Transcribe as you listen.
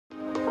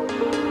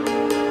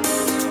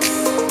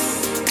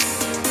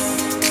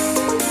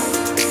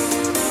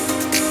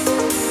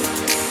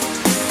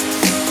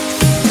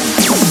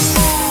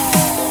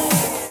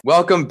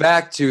Welcome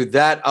back to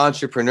That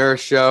Entrepreneur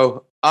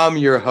Show. I'm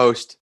your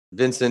host,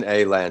 Vincent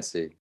A.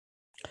 Lancy.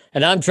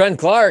 And I'm Trent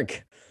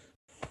Clark.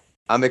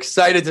 I'm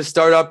excited to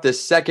start up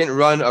this second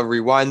run of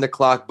Rewind the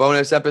Clock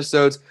bonus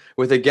episodes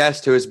with a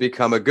guest who has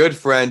become a good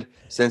friend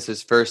since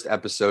his first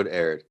episode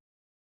aired.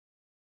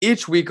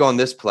 Each week on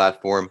this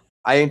platform,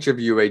 I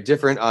interview a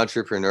different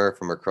entrepreneur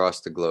from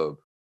across the globe.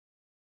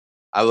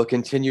 I will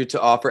continue to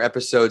offer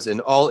episodes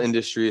in all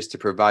industries to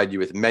provide you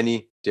with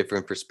many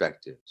different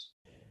perspectives.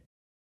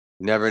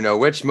 You never know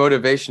which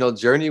motivational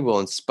journey will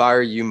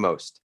inspire you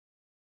most.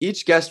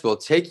 Each guest will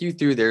take you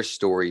through their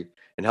story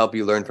and help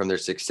you learn from their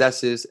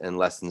successes and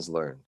lessons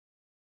learned.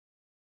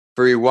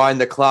 For Rewind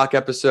the Clock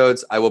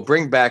episodes, I will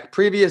bring back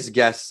previous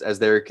guests as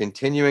they are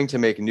continuing to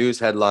make news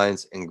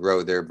headlines and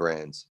grow their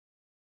brands.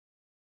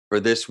 For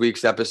this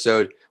week's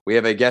episode, we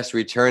have a guest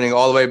returning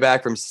all the way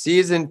back from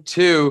season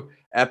 2,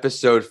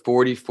 episode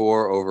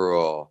 44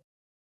 overall.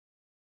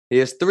 He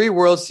has 3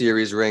 World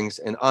Series rings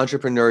and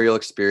entrepreneurial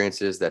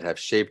experiences that have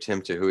shaped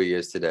him to who he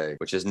is today,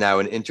 which is now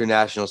an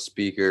international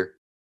speaker,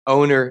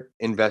 owner,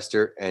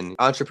 investor, and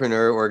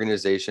entrepreneur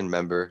organization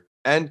member,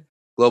 and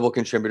global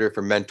contributor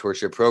for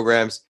mentorship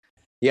programs.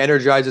 He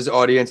energizes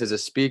audience as a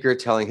speaker,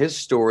 telling his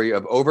story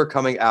of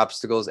overcoming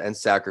obstacles and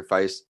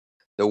sacrifice,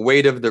 the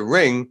weight of the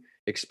ring,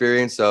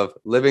 experience of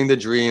living the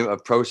dream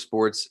of pro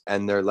sports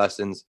and their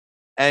lessons,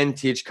 and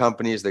teach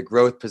companies the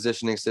growth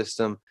positioning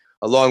system,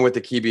 along with the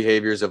key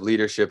behaviors of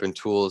leadership and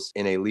tools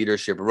in a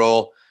leadership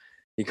role.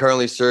 He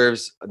currently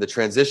serves the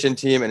transition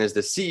team and is the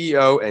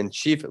CEO and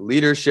Chief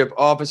Leadership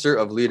Officer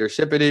of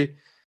Leadershipity.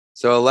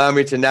 So allow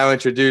me to now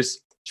introduce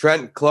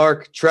Trent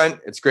Clark.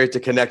 Trent, it's great to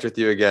connect with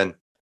you again.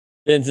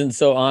 Vincent,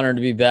 so honored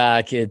to be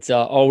back. It's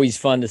always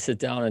fun to sit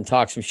down and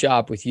talk some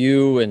shop with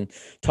you and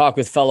talk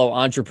with fellow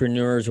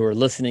entrepreneurs who are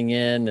listening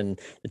in and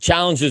the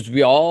challenges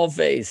we all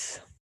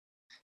face.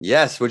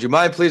 Yes. Would you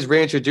mind please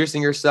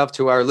reintroducing yourself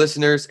to our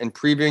listeners and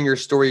previewing your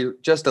story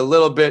just a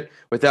little bit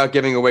without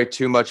giving away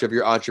too much of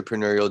your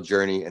entrepreneurial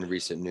journey and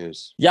recent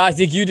news? Yeah, I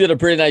think you did a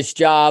pretty nice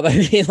job. I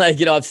mean,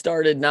 I've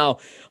started now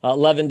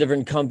 11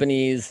 different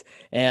companies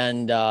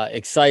and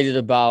excited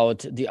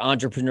about the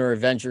entrepreneur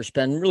venture.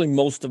 Spend really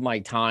most of my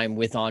time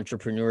with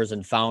entrepreneurs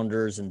and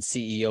founders and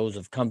CEOs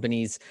of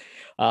companies.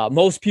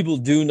 Most people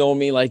do know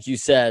me, like you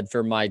said,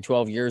 for my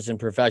 12 years in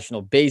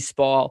professional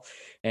baseball.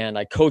 And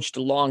I coached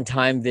a long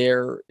time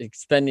there,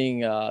 getting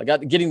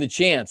the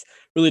chance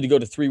really to go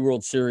to 3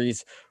 World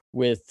Series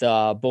with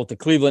both the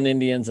Cleveland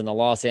Indians and the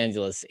Los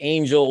Angeles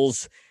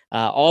Angels,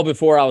 all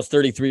before I was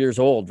 33 years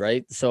old,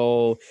 right?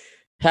 So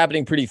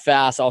happening pretty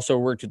fast. Also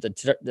worked with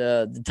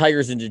the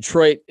Tigers in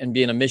Detroit, and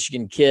being a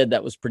Michigan kid,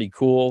 that was pretty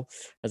cool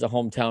as a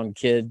hometown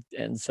kid.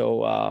 And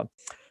so, a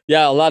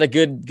lot of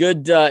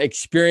good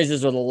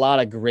experiences with a lot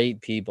of great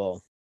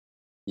people.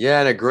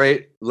 Yeah, and a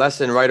great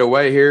lesson right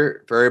away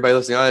here for everybody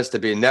listening on is to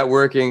be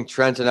networking.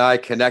 Trent and I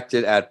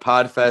connected at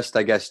PodFest,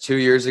 I guess 2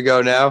 years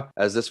ago now,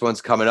 as this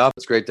one's coming up.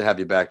 It's great to have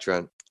you back,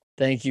 Trent.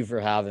 Thank you for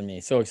having me.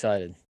 So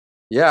excited.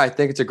 Yeah, I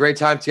think it's a great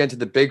time to get into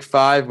the Big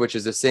Five, which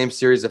is the same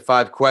series of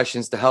 5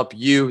 questions to help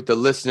you, the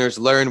listeners,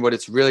 learn what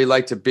it's really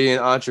like to be an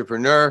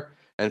entrepreneur.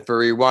 And for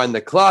Rewind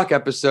the Clock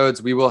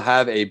episodes, we will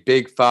have a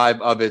Big Five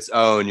of its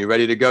own. You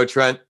ready to go,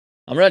 Trent?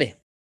 I'm ready.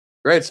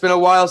 Great. It's been a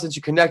while since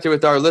you connected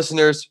with our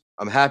listeners.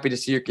 I'm happy to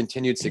see your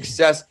continued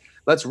success.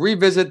 Let's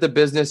revisit the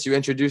business you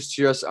introduced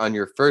to us on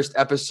your first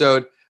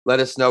episode. Let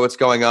us know what's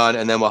going on,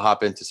 and then we'll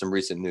hop into some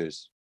recent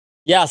news.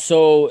 Yeah,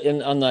 so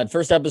on that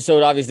first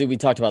episode, obviously, we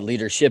talked about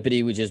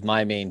Leadershipity, which is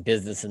my main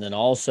business, and then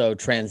also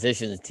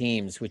Transitions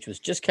Teams, which was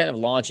just kind of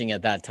launching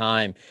at that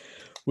time,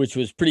 which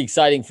was pretty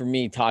exciting for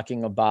me,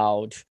 talking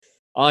about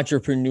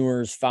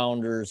entrepreneurs,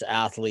 founders,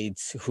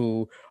 athletes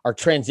who are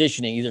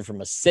transitioning either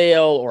from a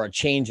sale or a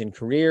change in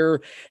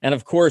career. And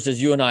of course, as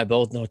you and I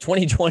both know,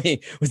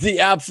 2020 was the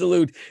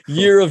absolute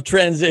year of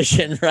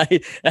transition,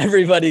 right?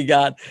 Everybody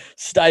got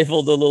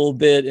stifled a little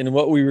bit in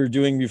what we were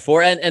doing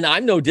before. And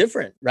I'm no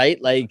different, right?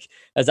 Like,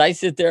 as I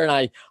sit there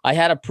and I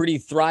had a pretty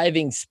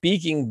thriving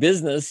speaking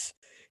business,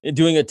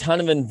 doing a ton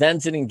of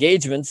events and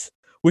engagements,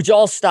 which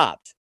all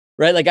stopped,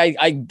 right? Like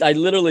I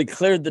literally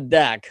cleared the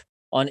deck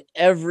on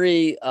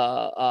every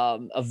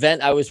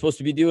event I was supposed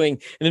to be doing.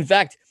 And in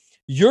fact,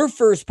 your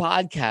first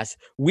podcast,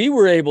 we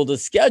were able to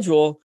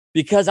schedule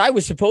because I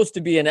was supposed to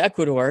be in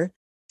Ecuador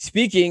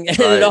speaking, and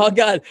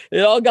Right.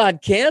 it all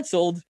got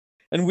canceled.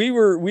 And we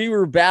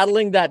were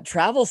battling that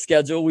travel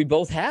schedule we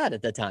both had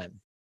at the time.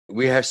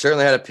 We have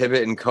certainly had a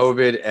pivot in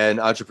COVID, and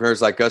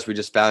entrepreneurs like us, we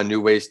just found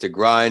new ways to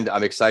grind.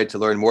 I'm excited to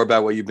learn more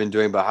about what you've been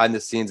doing behind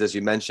the scenes. As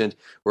you mentioned,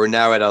 we're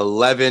now at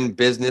 11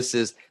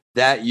 businesses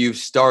that you've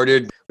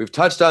started. We've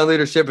touched on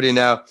Leadershipity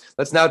now.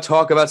 Let's now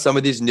talk about some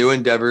of these new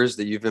endeavors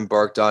that you've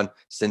embarked on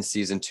since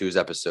season 2's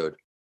episode.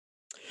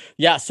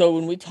 Yeah. So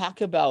when we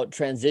talk about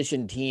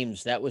transition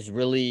teams, that was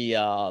really,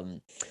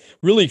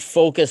 really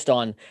focused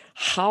on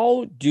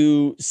how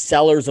do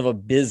sellers of a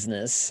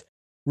business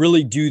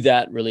really do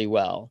that really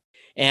well.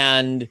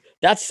 And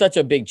that's such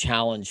a big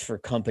challenge for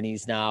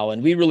companies now.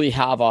 And we really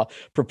have a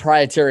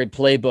proprietary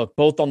playbook,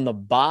 both on the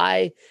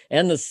buy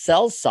and the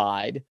sell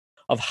side,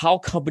 of how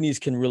companies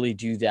can really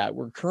do that.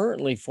 We're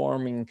currently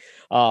forming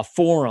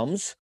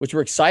forums, which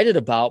we're excited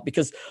about,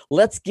 because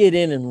let's get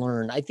in and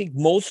learn. I think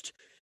most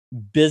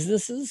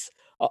businesses,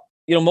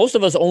 most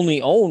of us only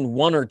own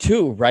one or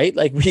two, right?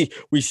 Like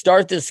we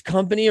start this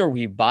company or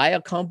we buy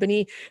a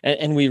company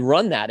and we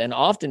run that. And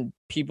often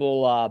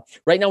people,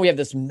 right now we have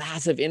this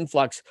massive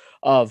influx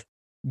of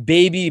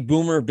baby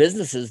boomer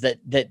businesses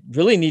that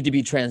really need to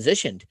be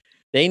transitioned.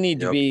 They need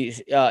to Yep. be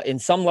in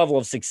some level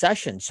of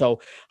succession. So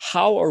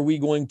how are we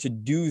going to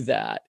do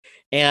that?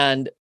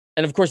 And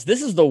of course,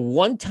 this is the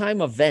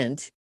one-time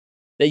event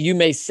that you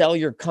may sell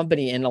your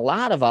company. And a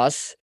lot of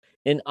us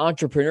in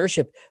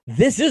entrepreneurship,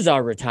 this is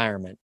our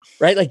retirement,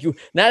 right? Like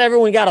not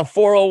everyone got a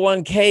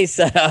 401k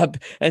set up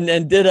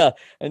and did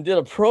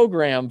a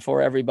program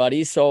for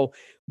everybody. So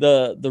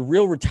the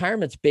real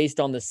retirement's based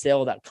on the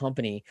sale of that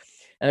company.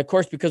 And of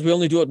course, because we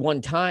only do it one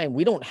time,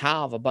 we don't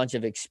have a bunch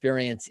of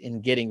experience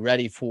in getting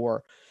ready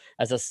for,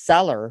 as a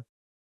seller,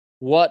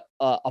 what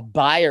a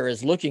buyer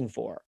is looking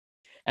for.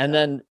 And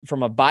then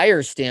from a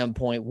buyer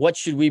standpoint, what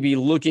should we be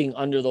looking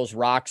under those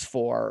rocks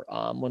for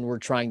when we're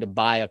trying to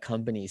buy a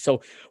company?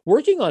 So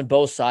working on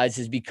both sides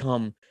has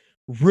become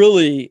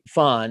really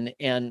fun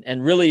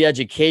and really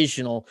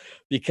educational,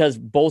 because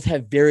both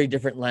have very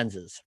different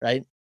lenses,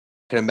 right?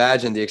 Can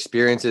imagine the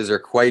experiences are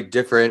quite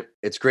different.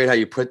 It's great how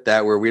you put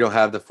that, where we don't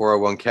have the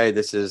 401k.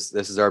 This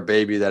is our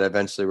baby that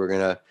eventually we're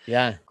going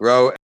to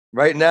grow.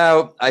 Right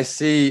now, I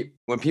see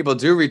when people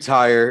do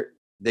retire,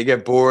 they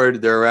get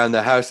bored, they're around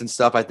the house and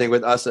stuff. I think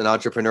with us in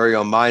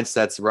entrepreneurial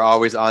mindsets, we're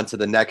always on to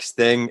the next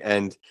thing.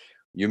 And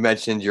you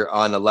mentioned you're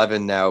on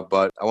 11 now,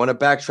 but I want to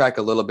backtrack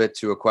a little bit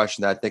to a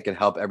question that I think can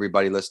help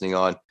everybody listening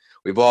on.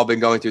 We've all been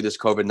going through this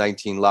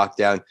COVID-19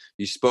 lockdown.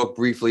 You spoke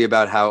briefly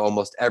about how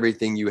almost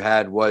everything you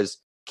had was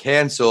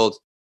canceled.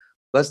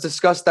 Let's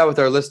discuss that with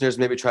our listeners,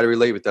 maybe try to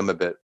relate with them a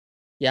bit.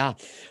 Yeah.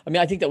 I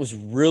mean, I think that was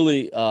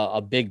really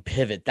a big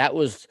pivot. That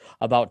was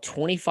about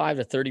 25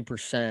 to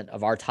 30%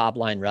 of our top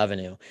line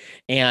revenue.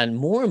 And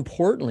more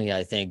importantly,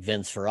 I think,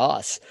 Vince, for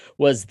us,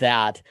 was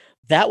that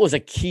was a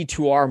key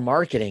to our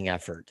marketing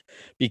effort.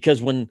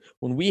 Because when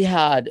we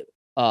had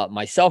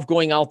myself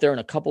going out there and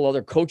a couple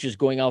other coaches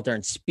going out there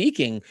and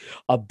speaking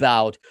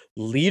about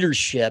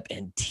leadership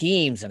and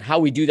teams and how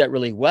we do that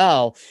really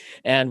well.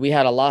 And we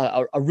had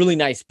a really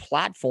nice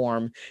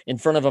platform in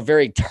front of a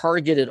very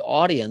targeted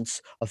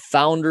audience of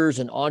founders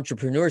and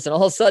entrepreneurs. And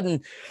all of a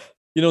sudden,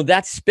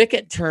 that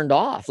spigot turned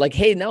off. Like,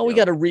 hey, now we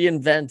got to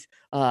reinvent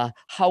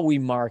how we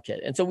market.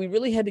 And so we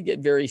really had to get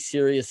very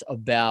serious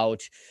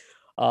about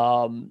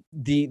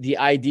the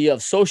idea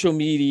of social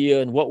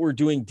media and what we're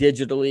doing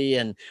digitally,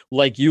 and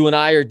like you and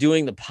I are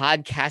doing the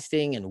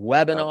podcasting and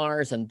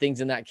webinars and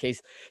things in that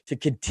case, to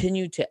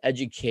continue to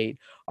educate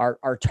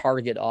our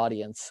target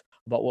audience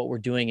about what we're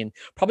doing. And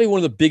probably one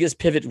of the biggest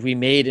pivots we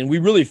made, and we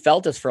really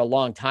felt this for a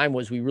long time,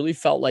 was we really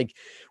felt like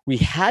we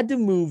had to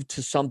move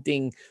to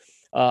something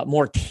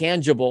more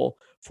tangible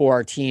for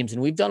our teams.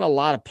 And we've done a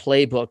lot of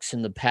playbooks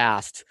in the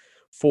past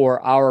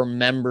for our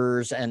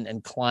members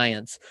and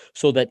clients,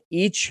 so that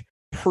each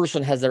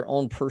person has their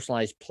own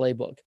personalized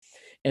playbook.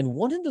 And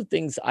one of the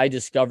things I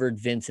discovered,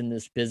 Vince, in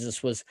this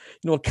business was,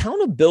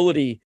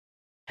 accountability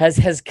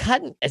has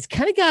kind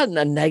of gotten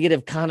a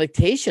negative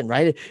connotation,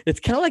 right? It's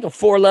kind of like a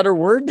 4-letter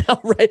word now,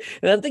 right?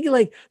 And I'm thinking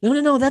like,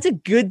 no, that's a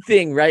good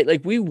thing, right?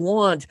 Like, we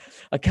want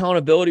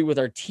accountability with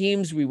our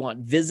teams. We want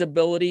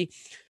visibility.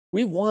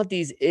 We want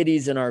these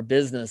iddies in our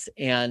business.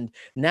 And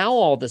now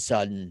all of a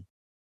sudden,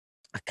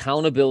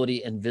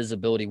 accountability and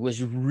visibility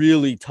was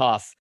really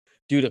tough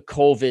due to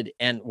COVID,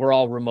 and we're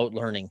all remote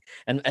learning.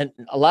 And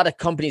a lot of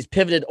companies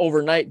pivoted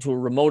overnight to a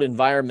remote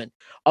environment,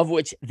 of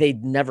which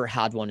they'd never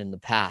had one in the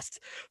past.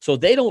 So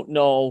they don't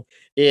know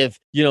if,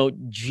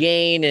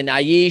 Jane and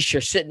Aish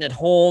are sitting at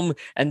home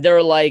and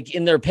they're like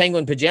in their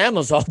penguin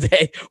pajamas all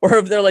day, or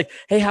if they're like,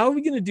 hey, how are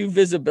we going to do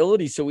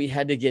visibility? So we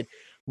had to get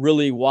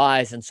really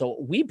wise. And so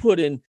we put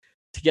in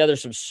together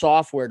some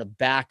software to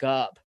back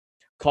up,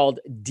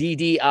 called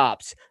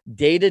DDOps,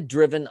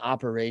 data-driven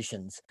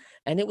operations.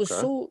 And it was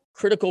so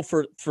critical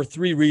for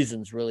 3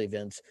 reasons, really,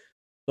 Vince.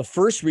 The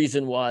first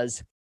reason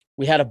was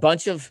we had a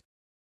bunch of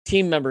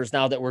team members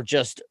now that were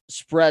just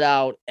spread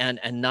out and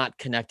not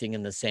connecting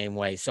in the same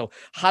way. So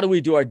how do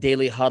we do our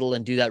daily huddle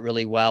and do that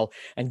really well,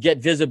 and get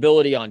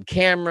visibility on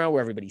camera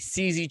where everybody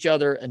sees each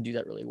other and do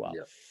that really well?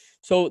 Yeah.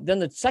 So then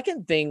the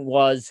second thing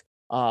was,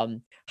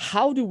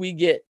 how do we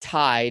get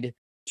tied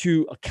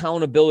to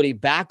accountability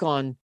back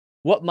on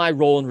what my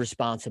role and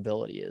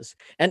responsibility is?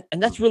 And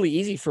that's really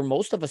easy for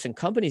most of us in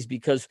companies,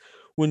 because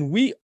when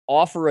we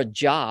offer a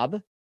job,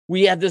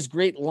 we have this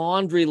great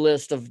laundry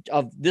list of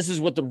this is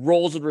what the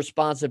roles and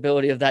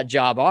responsibility of that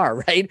job are,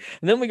 right?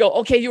 And then we go,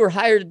 okay, you were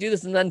hired to do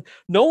this. And then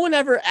no one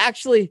ever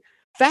actually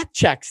fact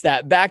checks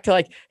that back to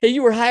like, hey,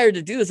 you were hired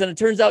to do this. And it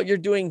turns out you're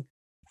doing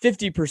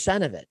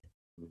 50% of it.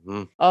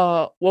 Mm-hmm.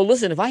 Well,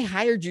 listen, if I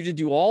hired you to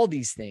do all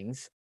these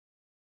things,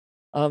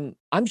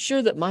 I'm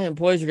sure that my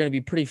employees are going to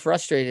be pretty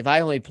frustrated if I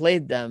only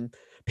paid them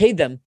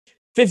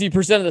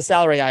 50% of the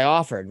salary I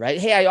offered, right?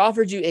 Hey, I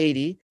offered you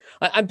 80.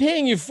 I'm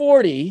paying you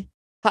 40,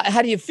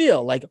 How do you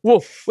feel? Like,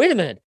 whoa, wait a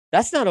minute.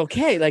 That's not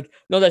okay. Like,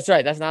 no, that's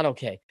right. That's not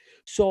okay.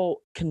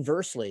 So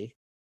conversely,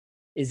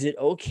 is it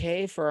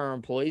okay for our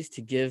employees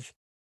to give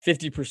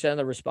 50% of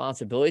the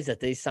responsibilities that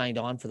they signed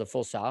on for the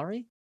full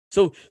salary?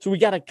 So we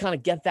got to kind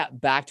of get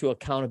that back to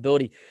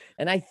accountability.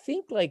 And I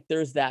think like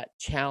there's that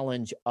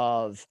challenge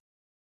of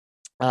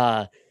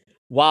uh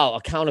wow,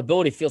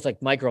 accountability feels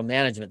like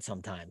micromanagement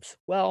sometimes.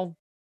 Well,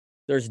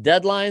 there's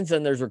deadlines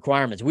and there's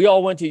requirements. We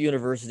all went to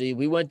university,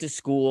 we went to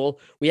school,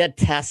 we had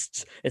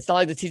tests. It's not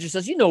like the teacher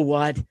says, "You know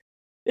what?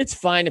 It's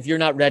fine if you're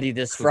not ready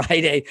this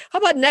Friday. How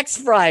about next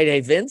Friday,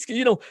 Vince?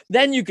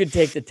 Then you could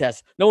take the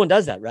test." No one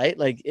does that, right?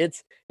 Like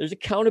there's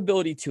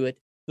accountability to it.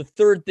 The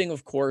third thing,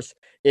 of course,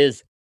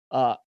 is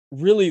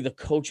really the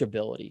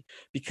coachability,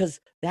 because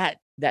that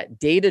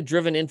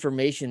data-driven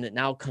information that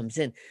now comes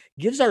in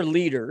gives our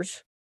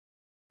leaders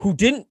who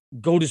didn't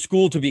go to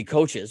school to be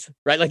coaches,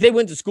 right? Like they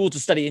went to school to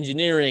study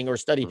engineering or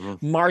study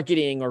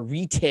marketing or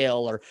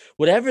retail or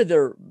whatever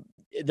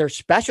their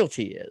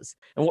specialty is,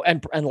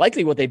 and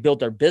likely what they built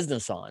their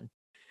business on.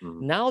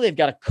 Now they've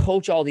got to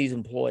coach all these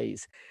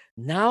employees.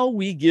 Now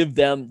we give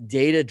them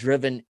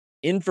data-driven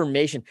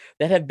information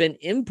that have been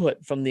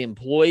input from the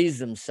employees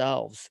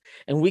themselves,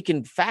 and we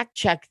can fact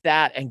check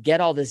that and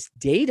get all this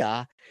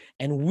data,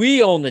 and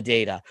we own the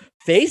data.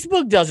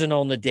 Facebook doesn't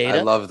own the data.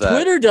 I love that.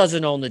 Twitter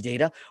doesn't own the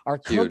data. Our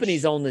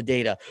companies Huge. own the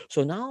data.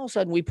 So now all of a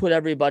sudden we put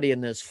everybody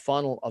in this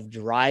funnel of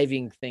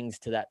driving things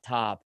to that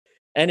top.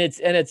 And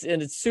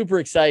it's super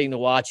exciting to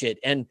watch it.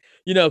 And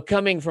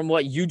coming from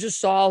what you just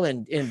saw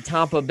in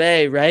Tampa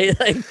Bay, right?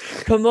 Like,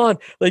 come on,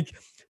 like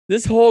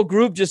this whole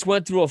group just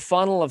went through a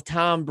funnel of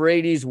Tom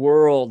Brady's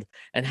world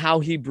and how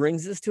he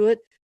brings us to it.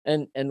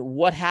 And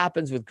what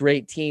happens with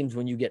great teams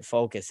when you get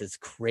focused. It's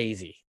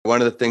crazy. One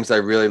of the things I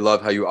really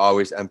love how you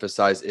always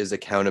emphasize is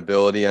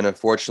accountability. And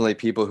unfortunately,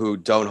 people who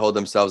don't hold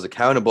themselves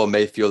accountable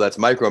may feel that's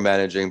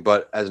micromanaging.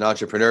 But as an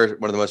entrepreneur,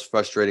 one of the most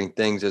frustrating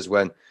things is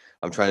when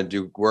I'm trying to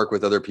do work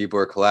with other people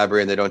or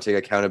collaborate and they don't take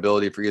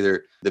accountability for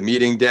either the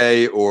meeting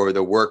day or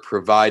the work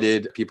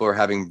provided. People are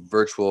having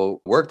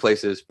virtual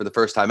workplaces for the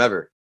first time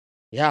ever.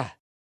 Yeah.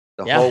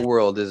 The whole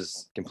world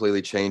is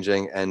completely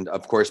changing. And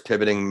of course,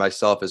 pivoting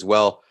myself as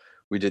well.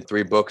 We did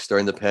 3 books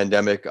during the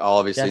pandemic,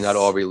 obviously not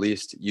all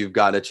released. You've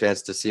got a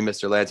chance to see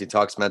Mr. Lancey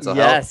Talks Mental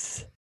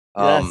Health.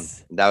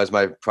 Yes. That was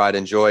my pride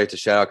and joy. To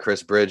shout out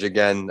Chris Bridge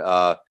again.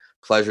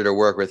 Pleasure to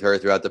work with her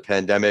throughout the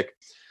pandemic.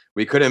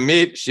 We couldn't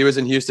meet. She was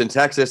in Houston,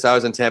 Texas. I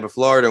was in Tampa,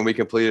 Florida, and we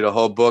completed a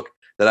whole book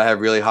that I have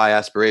really high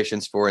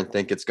aspirations for and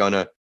think it's going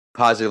to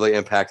positively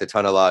impact a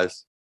ton of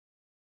lives.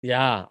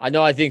 Yeah, I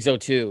know. I think so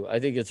too. I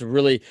think it's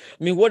really,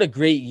 what a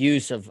great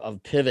use of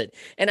pivot.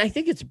 And I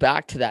think it's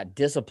back to that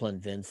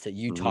discipline, Vince, that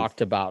you talked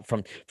about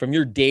from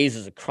your days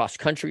as a cross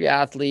country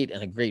athlete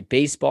and a great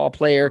baseball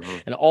player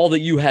and all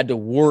that you had to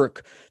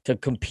work to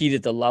compete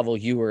at the level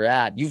you were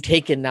at. You've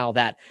taken now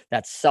that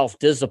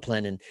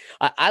self-discipline. And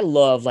I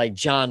love like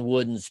John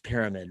Wooden's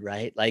pyramid,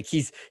 right? Like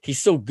he's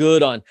so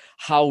good on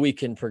how we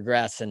can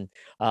progress. And,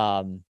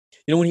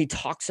 when he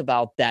talks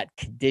about that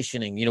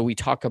conditioning, we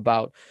talk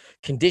about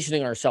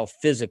conditioning ourselves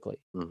physically,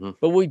 but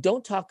what we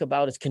don't talk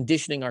about is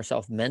conditioning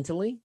ourselves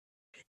mentally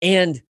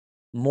and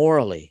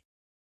morally,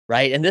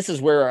 right? And this is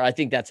where I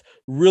think that's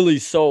really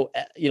so,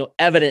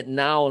 evident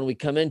now when we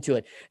come into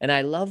it. And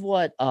I love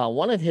what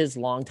one of his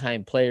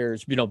longtime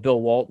players, Bill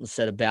Walton,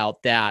 said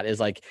about that is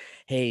like,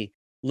 hey,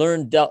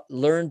 learn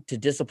to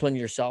discipline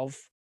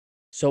yourself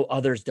so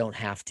others don't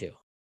have to.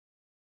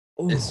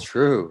 Ooh, it's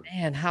true.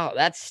 Man, how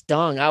that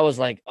stung. I was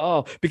like,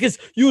 oh, because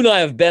you and I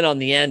have been on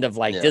the end of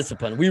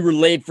discipline. We were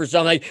late for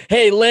something. Like,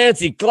 hey,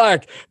 Lancey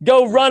Clark,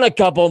 go run a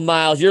couple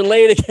miles. You're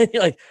late again.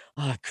 You're like,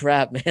 oh,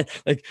 crap, man.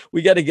 Like,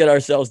 we got to get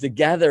ourselves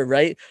together,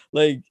 right?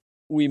 Like,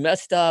 we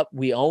messed up.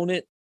 We own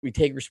it. We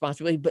take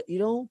responsibility. But,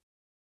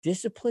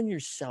 discipline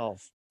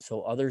yourself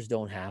so others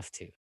don't have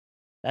to.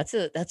 That's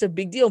a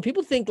big deal. And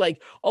people think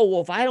like, oh,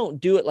 well, if I don't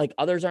do it, like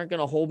others aren't going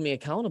to hold me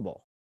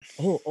accountable.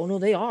 Oh, no,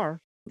 they are.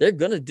 They're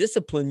going to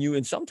discipline you.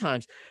 And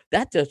sometimes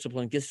that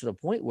discipline gets to the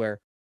point where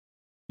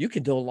you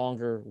can no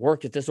longer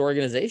work at this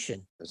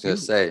organization. I was going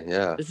to say,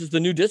 yeah. This is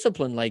the new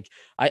discipline. Like,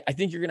 I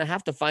think you're going to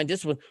have to find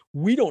discipline.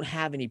 We don't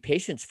have any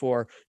patience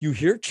for you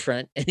here,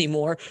 Trent,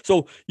 anymore.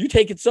 So you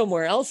take it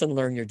somewhere else and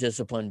learn your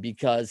discipline,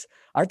 because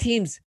our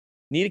teams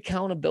need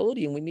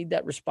accountability and we need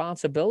that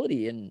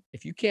responsibility. And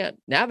if you can't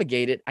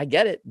navigate it, I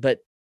get it, but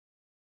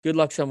good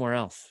luck somewhere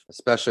else.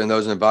 Especially in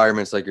those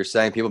environments, like you're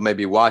saying, people may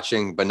be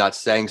watching, but not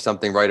saying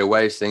something right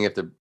away, seeing if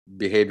the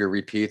behavior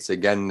repeats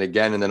again and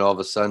again. And then all of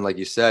a sudden, like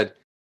you said,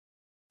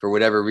 for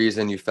whatever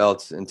reason, you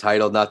felt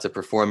entitled not to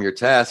perform your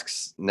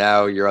tasks.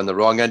 Now you're on the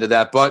wrong end of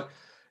that. But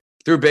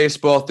through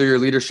baseball, through your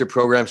leadership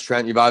programs,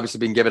 Trent, you've obviously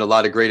been given a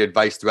lot of great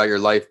advice throughout your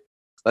life.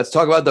 Let's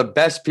talk about the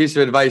best piece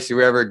of advice you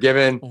were ever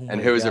given,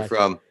 and who is it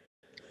from?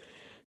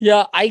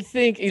 Yeah, I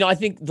think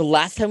the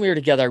last time we were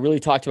together, I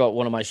really talked about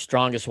one of my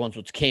strongest ones,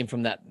 which came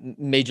from that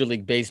Major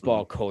League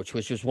Baseball coach,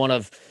 which was one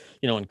of,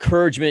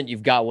 encouragement.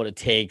 You've got what it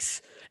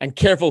takes. and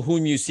careful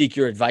whom you seek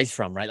your advice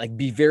from, right? Like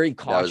be very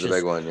That was a cautious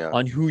big one. Yeah.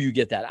 on who you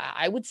get that.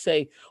 I would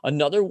say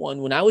another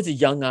one, when I was a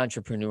young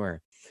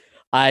entrepreneur,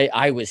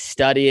 I was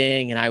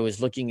studying and I was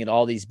looking at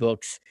all these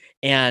books,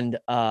 and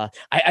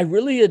I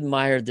really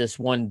admired this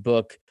one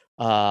book,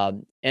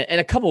 and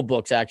a couple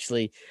books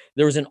actually.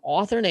 There was an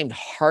author named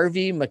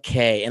Harvey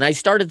Mackay, and I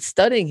started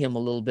studying him a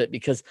little bit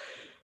because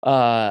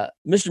Mr.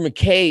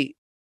 McKay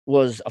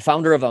was a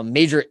founder of a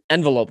major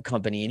envelope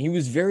company, and he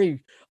was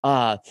very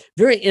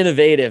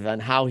innovative on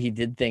how he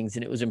did things,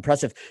 and it was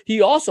impressive.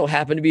 He also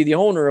happened to be the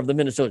owner of the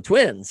Minnesota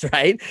Twins,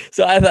 right?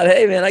 So I thought,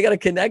 hey man, I got to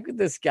connect with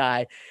this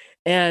guy,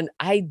 and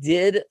I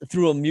did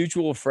through a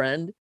mutual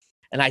friend,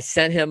 and I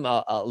sent him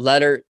a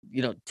letter,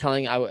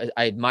 telling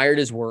I admired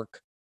his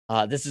work.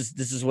 This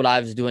is what I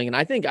was doing, and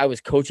I think I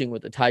was coaching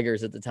with the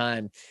Tigers at the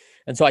time,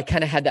 and so I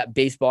kind of had that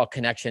baseball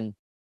connection.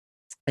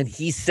 And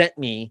he sent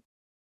me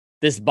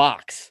this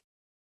box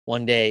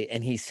one day,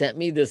 and he sent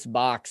me this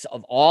box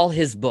of all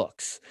his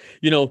books.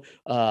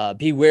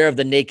 Beware of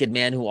the naked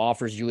man who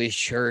offers you his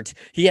shirt.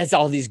 He has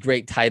all these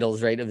great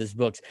titles, right, of his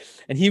books.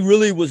 And he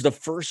really was the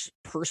first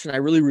person I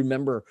really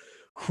remember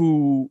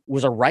who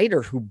was a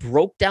writer who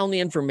broke down the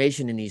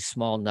information in these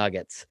small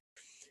nuggets.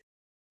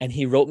 And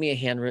he wrote me a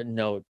handwritten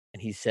note,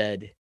 and he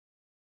said,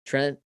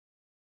 Trent,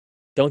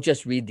 don't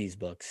just read these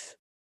books,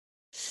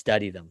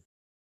 study them.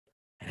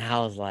 And I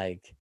was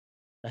like,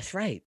 that's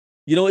right.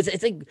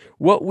 It's like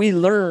what we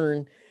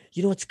learn,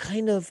 it's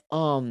kind of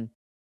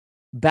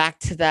back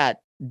to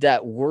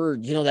that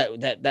word,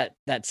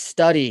 that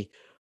study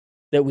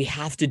that we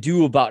have to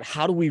do about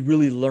how do we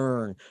really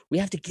learn. We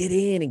have to get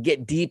in and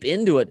get deep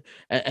into it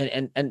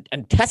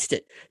and test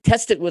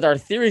it with our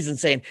theories and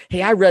saying,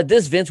 hey, I read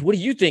this, Vince, what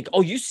do you think?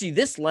 Oh, you see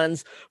this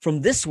lens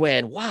from this way,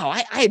 and wow,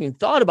 I hadn't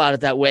thought about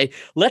it that way.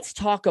 Let's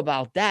talk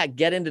about that,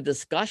 get into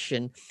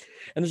discussion.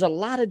 And there's a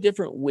lot of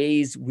different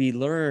ways we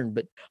learn,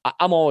 but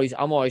I'm always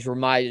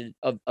reminded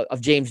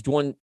of James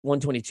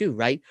 1:22,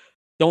 right?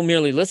 Don't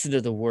merely listen to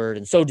the word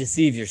and so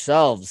deceive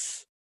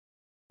yourselves.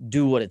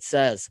 Do what it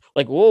says.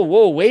 Like,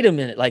 whoa, wait a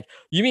minute. Like,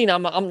 you mean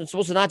I'm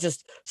supposed to not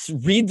just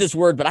read this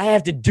word, but I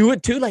have to do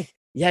it too? Like,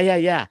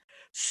 yeah.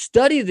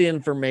 Study the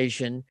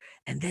information,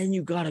 and then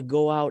you got to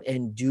go out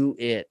and do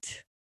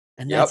it.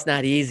 And that's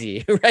not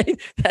easy, right?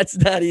 That's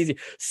not easy.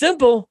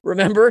 Simple,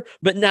 remember,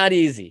 but not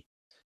easy.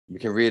 We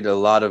can read a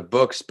lot of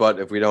books, but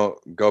if we don't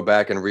go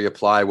back and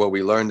reapply what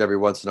we learned every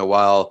once in a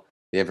while,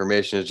 the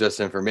information is just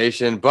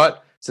information.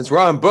 But since we're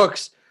on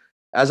books,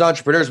 as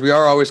entrepreneurs, we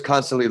are always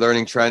constantly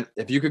learning, Trent.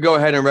 If you could go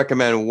ahead and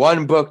recommend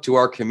one book to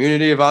our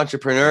community of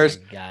entrepreneurs,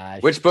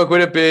 which book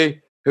would it be?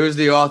 Who's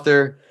the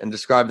author? And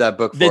describe that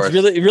book for us.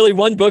 It's really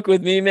one book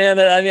with me, man.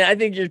 I mean, I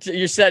think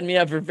you're setting me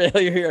up for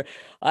failure here.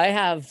 I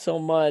have so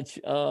much.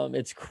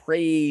 It's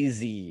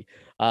crazy.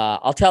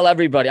 I'll tell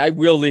everybody. I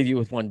will leave you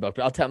with one book,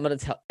 but I'm going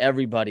to tell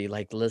everybody,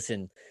 like,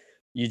 listen,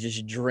 you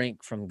just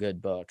drink from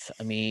good books.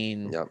 I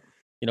mean,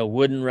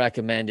 wouldn't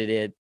recommended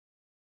it.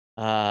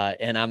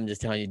 And I'm just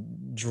telling you,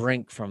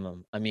 drink from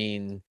them. I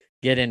mean,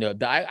 get into it.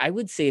 But I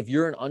would say if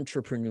you're an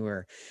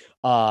entrepreneur,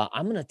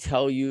 I'm going to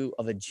tell you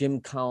of a Jim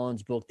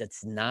Collins book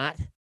that's not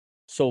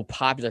so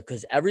popular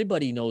because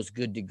everybody knows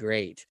Good to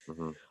Great.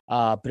 Mm-hmm.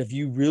 But if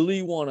you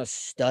really want to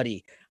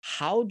study,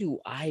 how do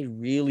I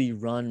really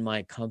run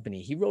my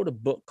company? He wrote a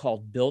book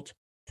called Built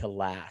to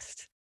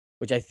Last,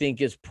 which I think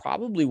is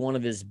probably one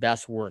of his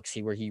best works,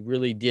 where he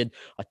really did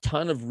a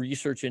ton of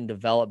research and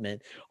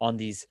development on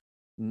these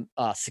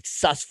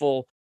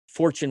successful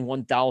Fortune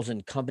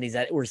 1000 companies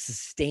that were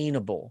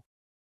sustainable,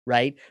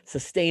 right?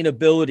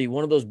 Sustainability,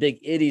 one of those big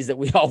idiots that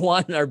we all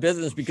want in our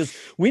business because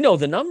we know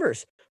the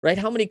numbers, right?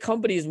 How many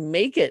companies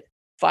make it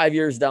 5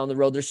 years down the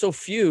road? There's so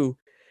few.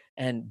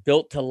 And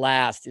Built to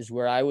Last is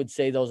where I would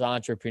say those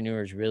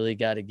entrepreneurs really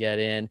got to get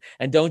in,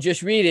 and don't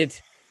just read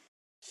it,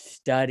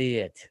 study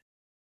it.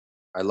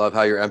 I love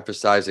how you're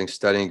emphasizing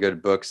studying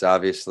good books.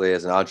 Obviously,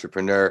 as an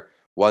entrepreneur,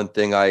 one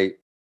thing I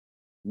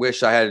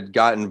wish I had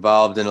got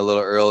involved in a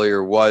little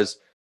earlier was,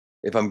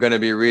 if I'm going to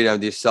be reading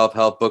these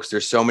self-help books,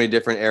 there's so many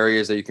different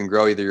areas that you can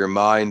grow either your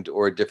mind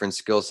or a different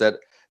skill set.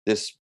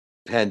 This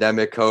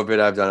pandemic, COVID,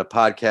 I've done a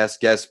podcast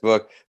guest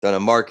book, done a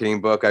marketing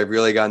book. I've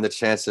really gotten the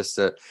chance just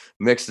to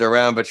mix it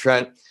around. But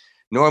Trent,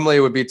 normally it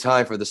would be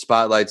time for the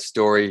spotlight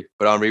story,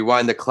 but on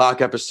Rewind the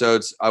Clock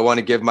episodes, I want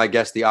to give my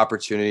guest the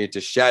opportunity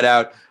to shout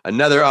out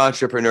another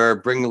entrepreneur,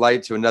 bring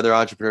light to another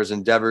entrepreneur's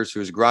endeavors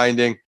who's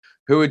grinding.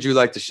 Who would you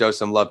like to show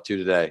some love to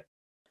today?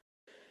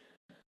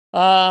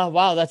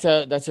 Wow, that's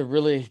a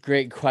really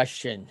great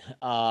question.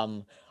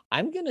 I'm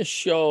gonna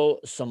show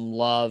some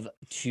love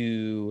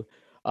to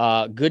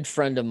a good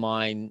friend of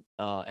mine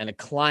and a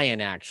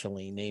client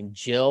actually named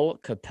Jill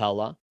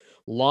Capella,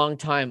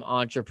 longtime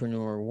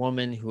entrepreneur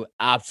woman who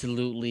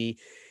absolutely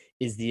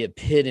is the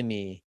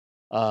epitome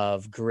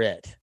of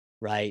grit,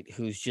 right?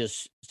 Who's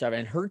just started,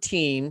 and her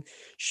team,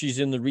 she's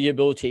in the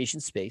rehabilitation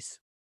space.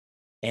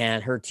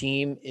 And her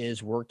team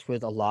is worked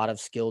with a lot of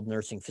skilled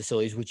nursing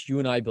facilities, which you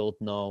and I both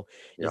know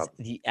is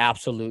the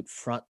absolute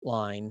front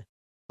line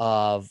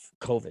of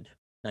COVID.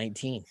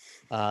 19.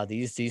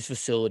 These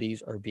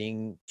facilities are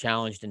being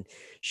challenged, and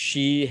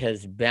she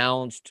has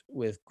balanced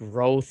with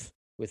growth,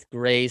 with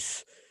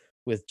grace,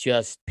 with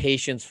just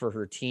patience for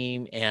her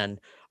team, and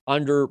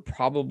under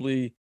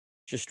probably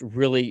just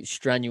really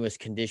strenuous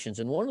conditions.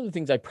 And one of the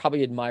things I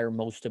probably admire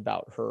most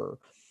about her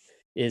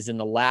is in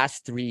the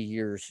last 3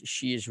 years,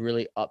 she has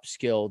really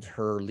upskilled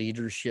her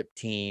leadership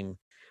team,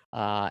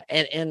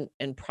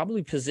 and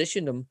probably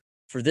positioned them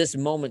for this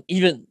moment,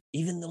 even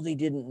though they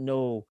didn't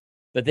know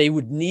that they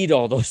would need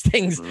all those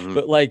things. Mhm.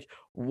 But like,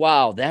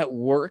 wow, that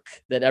work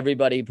that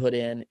everybody put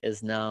in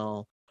is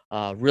now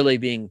really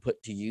being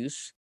put to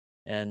use,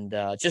 and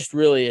just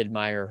really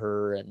admire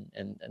her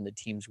and the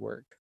team's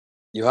work.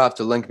 You'll have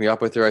to link me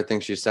up with her. I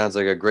think she sounds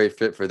like a great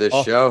fit for this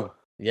Oh, show.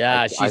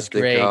 yeah, I she's think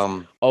great.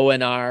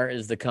 ONR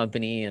is the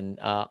company, and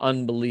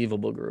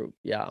unbelievable group.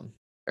 Yeah.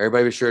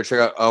 everybody be sure to check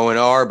out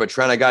O&R. But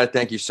Trent, I got to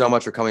thank you so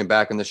much for coming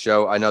back on the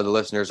show. I know the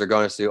listeners are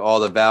going to see all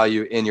the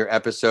value in your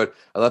episode.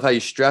 I love how you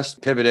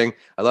stressed pivoting.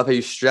 I love how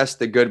you stressed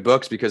the good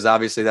books, because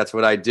obviously that's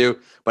what I do.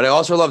 But I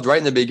also loved right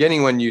in the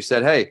beginning when you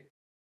said, hey,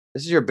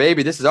 this is your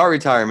baby. This is our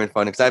retirement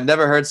fund, because I've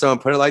never heard someone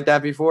put it like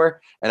that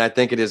before. And I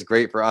think it is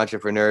great for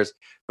entrepreneurs.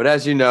 But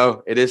as you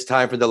know, it is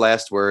time for the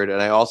last word.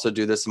 And I also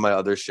do this in my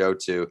other show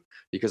too,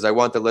 because I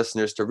want the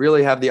listeners to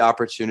really have the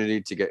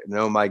opportunity to get to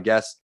know my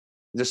guests.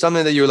 Is there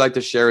something that you would like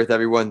to share with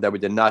everyone that we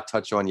did not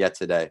touch on yet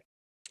today?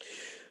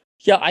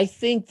 Yeah, I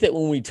think that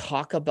when we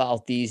talk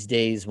about these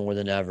days more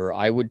than ever,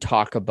 I would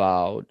talk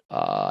about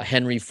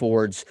Henry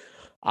Ford's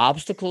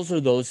obstacles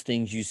are those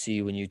things you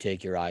see when you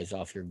take your eyes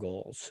off your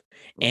goals.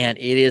 Mhm. And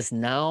it is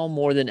now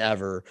more than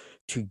ever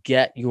to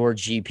get your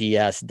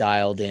GPS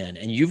dialed in.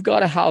 And you've got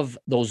to have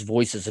those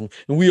voices. And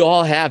we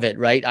all have it,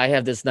 right? I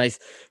have this nice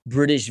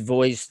British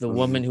voice, the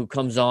woman Mhm. who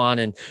comes on,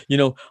 and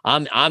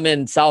I'm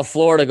in South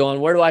Florida going,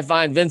 where do I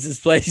find Vince's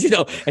place?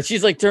 And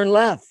she's like, turn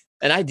left.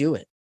 And I do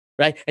it.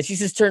 Right. And she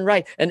says, turn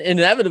right. And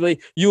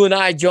inevitably, you and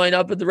I join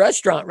up at the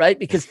restaurant, right?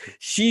 Because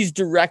she's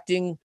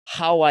directing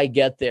how I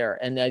get there.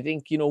 And I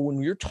think,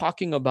 when you're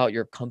talking about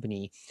your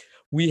company,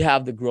 we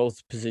have the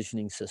growth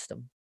positioning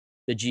system,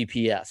 the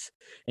GPS,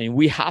 and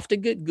we have to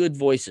get good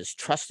voices,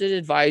 trusted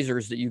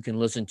advisors that you can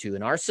listen to.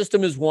 And our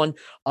system is one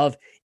of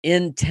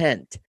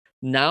intent.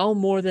 Now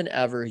more than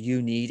ever,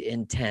 you need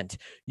intent.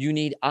 You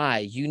need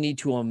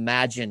to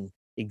imagine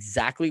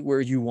exactly where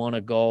you want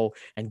to go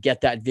and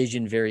get that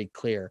vision very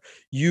clear.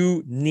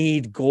 You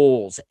need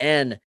goals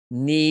and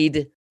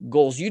need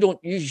goals. You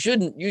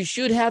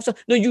should have some.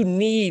 No, you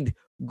need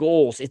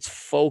goals. It's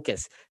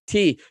focus.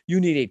 You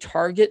need a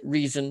target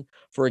reason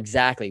for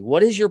exactly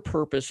what is your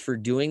purpose for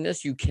doing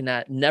this. You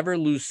cannot never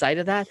lose sight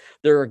of that.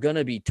 There are going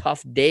to be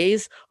tough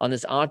days on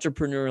this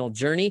entrepreneurial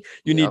journey.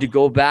 You need Yep. to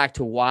go back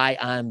to why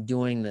I'm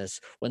doing this.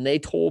 When they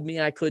told me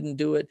I couldn't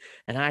do it,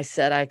 and I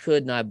said I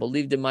could, and I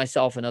believed in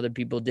myself, and other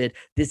people did,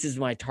 this is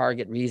my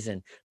target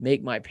reason.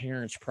 Make my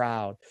parents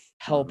proud,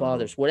 help Mhm.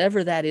 others,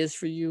 whatever that is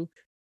for you.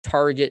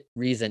 Target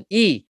reason.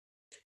 You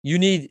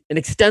need an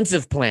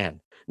extensive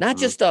plan, not Mhm.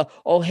 just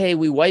hey,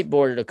 we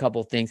whiteboarded a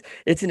couple things.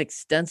 It's an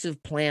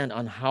extensive plan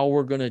on how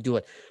we're going to do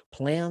it.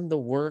 Plan the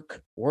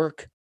work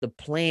the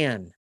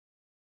plan,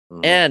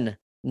 Mhm. and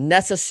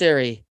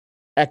necessary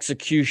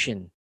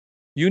execution.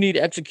 You need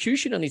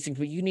execution on these things,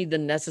 but you need the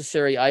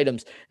necessary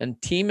items, and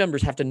team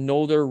members have to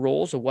know their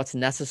roles or what's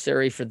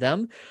necessary for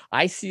them.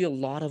 I see a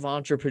lot of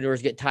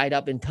entrepreneurs get tied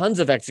up in tons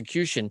of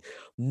execution,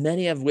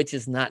 many of which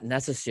is not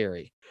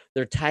necessary.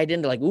 They're tied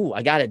into like, ooh,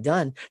 I got it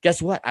done.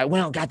 Guess what? I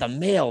went out and got the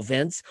mail,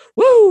 Vince.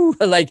 Woo!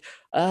 Like,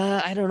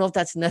 I don't know if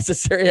that's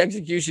necessary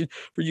execution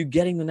for you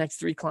getting the next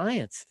 3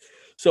 clients.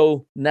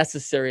 So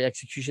necessary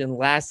execution.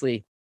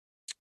 Lastly,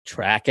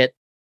 track it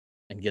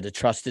and get a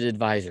trusted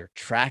advisor.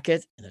 Track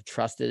it and a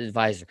trusted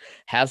advisor.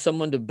 Have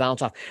someone to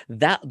bounce off.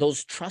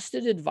 Those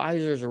trusted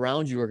advisors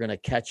around you are going to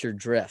catch your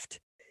drift.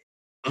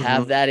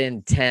 Have Mhm. that Couldn't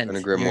intent.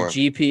 agree Your more.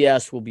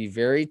 GPS will be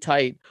very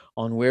tight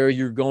on where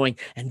you're going.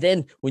 And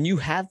then when you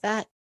have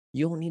that,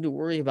 you don't need to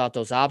worry about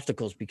those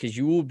obstacles, because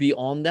you will be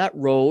on that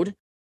road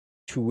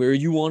to where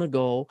you want to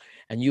go.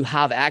 And you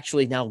have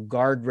actually now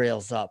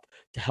guardrails up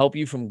to help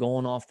you from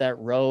going off that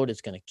road. It's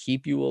going to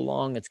keep you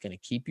along. It's going to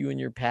keep you in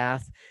your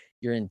path.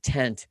 Your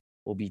intent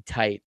will be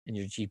tight and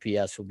your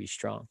GPS will be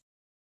strong.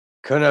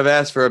 Couldn't have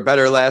asked for a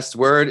better last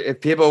word.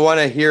 If people want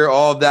to hear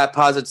all of that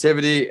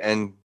positivity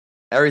and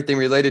everything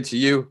related to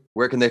you,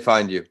 where can they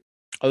find you?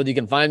 Oh, you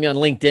can find me on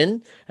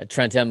LinkedIn at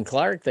Trent M.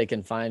 Clark. They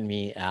can find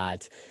me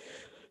at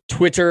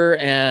Twitter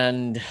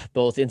and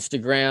both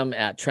Instagram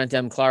at Trent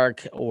M.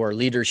 Clark or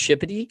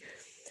Leadershipity.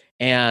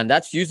 And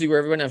that's usually where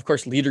everyone, of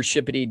course,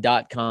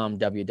 leadershipity.com,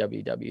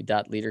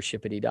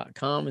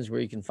 www.leadershipity.com is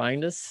where you can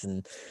find us,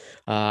 and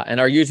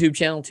our YouTube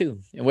channel too,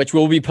 in which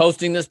we'll be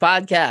posting this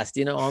podcast,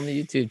 on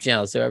the YouTube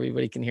channel so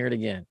everybody can hear it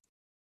again.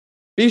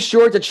 Be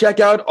sure to check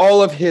out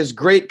all of his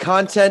great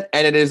content,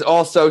 and it is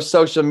also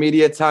social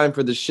media time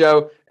for the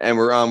show, and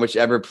we're on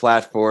whichever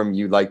platform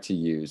you like to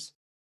use.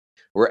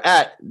 We're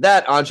at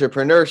That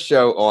Entrepreneur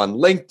Show on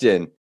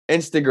LinkedIn,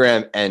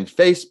 Instagram, and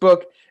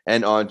Facebook.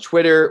 And on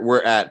Twitter,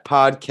 we're at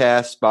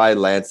Podcast by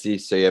Lancey.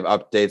 So you have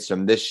updates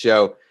from this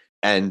show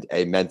and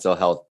a mental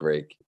health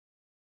break.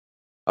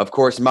 Of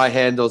course, my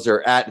handles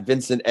are at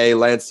Vincent A.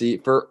 Lancey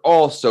for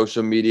all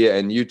social media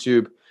and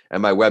YouTube.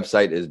 And my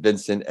website is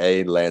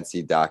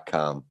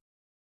vincentalancey.com.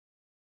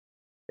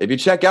 If you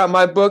check out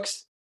my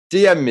books,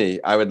 DM me.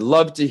 I would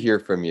love to hear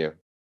from you.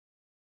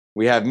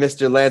 We have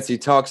Mr. Lancey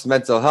Talks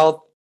Mental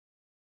Health,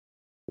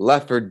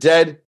 Left for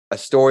Dead, A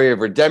Story of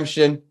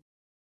Redemption,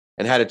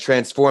 and How to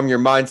Transform Your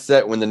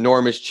Mindset When the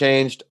Norm is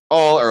Changed.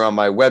 All are on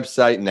my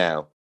website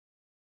now.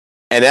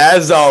 And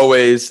as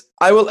always,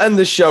 I will end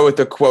the show with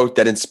a quote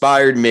that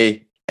inspired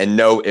me and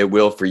know it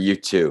will for you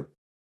too.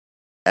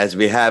 As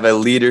we have a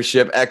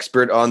leadership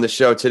expert on the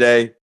show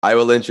today, I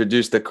will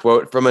introduce the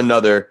quote from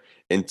another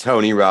in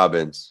Tony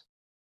Robbins.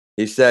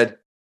 He said,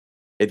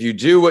 "If you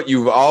do what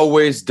you've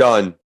always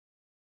done,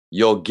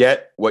 you'll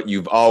get what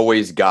you've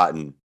always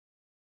gotten."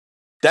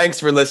 Thanks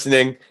for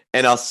listening,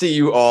 and I'll see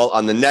you all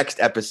on the next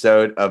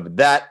episode of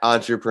That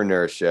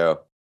Entrepreneur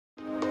Show.